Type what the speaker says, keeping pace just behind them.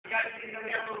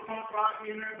punk rock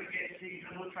in there, but yet she's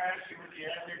a little trashy with the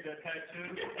added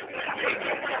tattoo.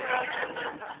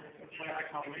 That's what I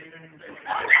call leaving.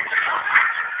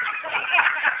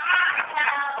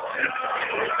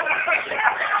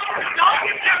 Don't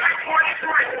get that recorded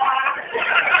for a while.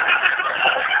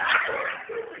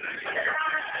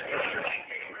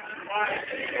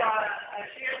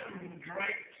 She has some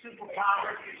great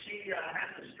superpowers. She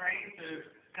has the strength to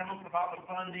come up with all the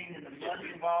funding and the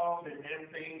money involved and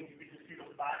everything. You can just see the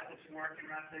biceps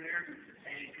working right there,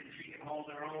 and she can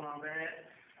hold her own on that.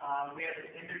 We have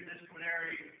an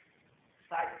interdisciplinary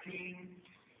psych team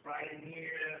right in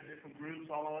here, different groups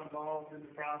all involved in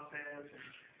the process,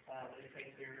 and they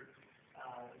take their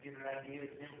give their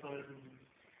ideas, input, and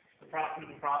the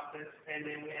process. And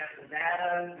then we have the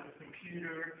data, the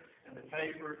computer, and the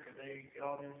paper, because they get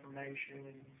all the information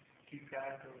and keep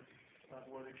track of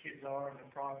where the kids are in the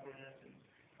process and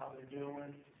how they're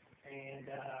doing. And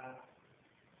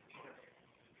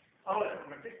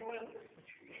ridiculous.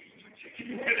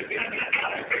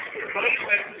 But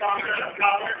anyway, it's on the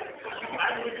color.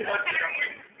 I looked it up here.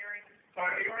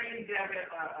 Our earrings have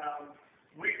a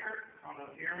wicker on the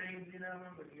earrings, you know,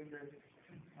 but give the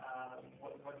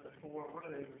what's the four? What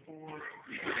are they? The four?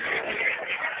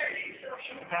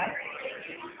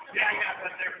 Yeah,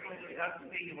 but they're that's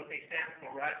what they stand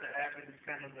for, right? The average is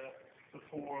kind of the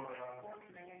four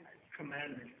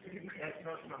commandments. That's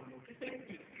not something.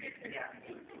 Yeah,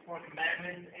 four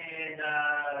commandments, and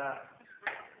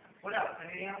what else?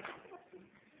 Anything else?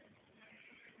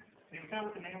 You know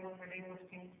what the name of her name was,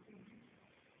 King?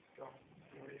 Go.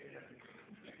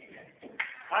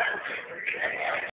 All right.